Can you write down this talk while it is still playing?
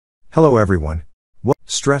Hello everyone.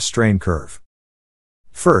 Stress-strain curve.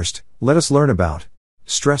 First, let us learn about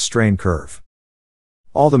stress-strain curve.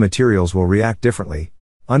 All the materials will react differently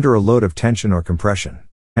under a load of tension or compression.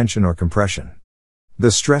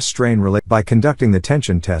 The stress-strain relate by conducting the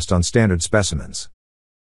tension test on standard specimens.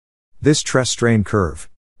 This stress-strain curve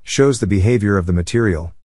shows the behavior of the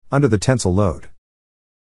material under the tensile load.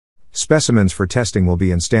 Specimens for testing will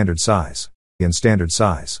be in standard size.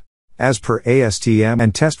 As per ASTM,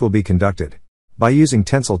 and test will be conducted by using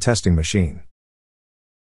tensile testing machine.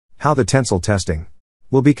 How the tensile testing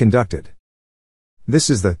will be conducted. This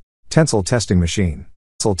is the tensile testing machine.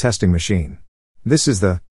 This is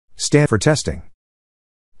the stand for testing.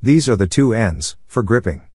 These are the two ends for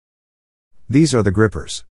gripping. These are the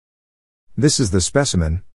grippers. This is the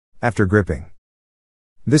specimen after gripping.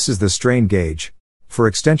 This is the strain gauge for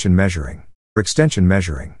extension measuring.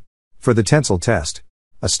 For the tensile test,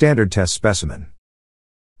 a standard test specimen.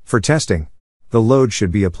 For testing, the load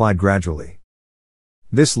should be applied gradually.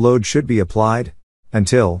 This load should be applied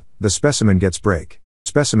until the specimen gets break.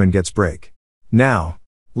 Now,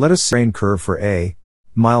 let us strain curve for a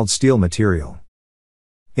mild steel material.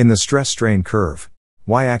 In the stress-strain curve,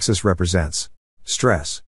 y-axis represents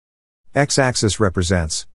stress. X-axis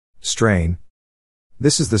represents strain.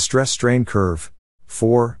 This is the stress-strain curve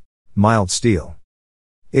for mild steel.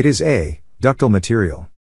 It is a ductile material.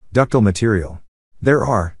 There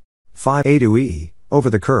are 5 A to E over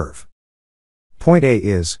the curve. Point A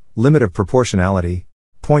is limit of proportionality.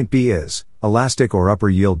 Point B is elastic or upper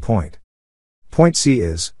yield point. Point C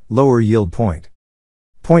is lower yield point.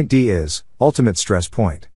 Point D is ultimate stress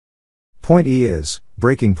point. Point E is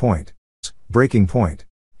breaking point.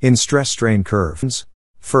 In stress-strain curves,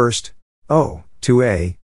 first, O to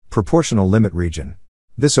A, proportional limit region.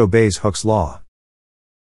 This obeys Hooke's law.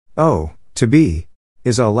 O to B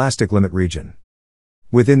is a elastic limit region.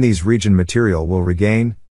 Within these region material will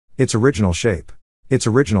regain its original shape.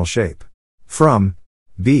 From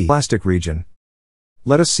B elastic region.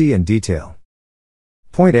 Let us see in detail.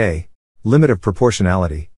 Point A, limit of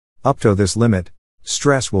proportionality. Up to this limit,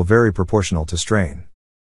 stress will vary proportional to strain.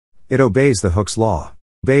 It obeys the Hooke's law.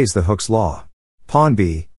 Pon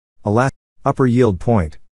B, elastic upper yield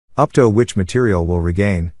point, up to which material will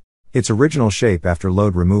regain its original shape after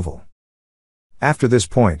load removal. After this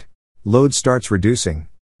point, load starts reducing,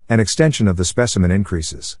 and extension of the specimen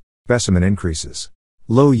increases.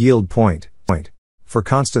 Low yield point. For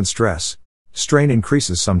constant stress, strain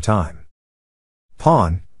increases some time.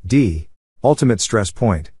 Pon D, ultimate stress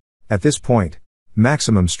point. At this point,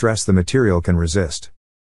 maximum stress the material can resist.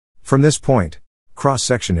 From this point,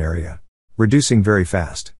 cross-section area, reducing very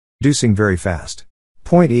fast.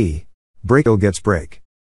 Point E, Brittle gets break.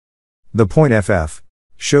 The point FF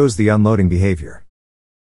shows the unloading behavior.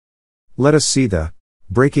 Let us see the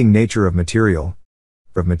breaking nature of material.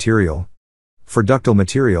 For ductile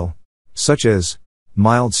material, such as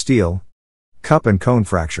mild steel, cup and cone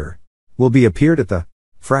fracture, will be appeared at the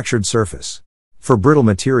fractured surface. For brittle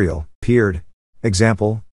material, appeared,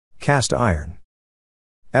 example, cast iron.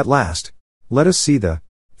 At last, let us see the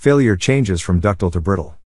failure changes from ductile to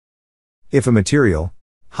brittle. If a material,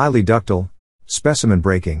 highly ductile, specimen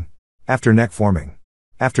breaking, after neck forming.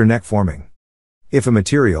 If a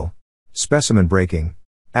material, specimen breaking,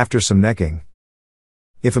 after some necking.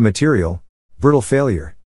 If a material, brittle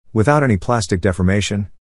failure, without any plastic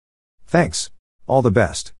deformation. Thanks. All the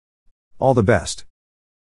best.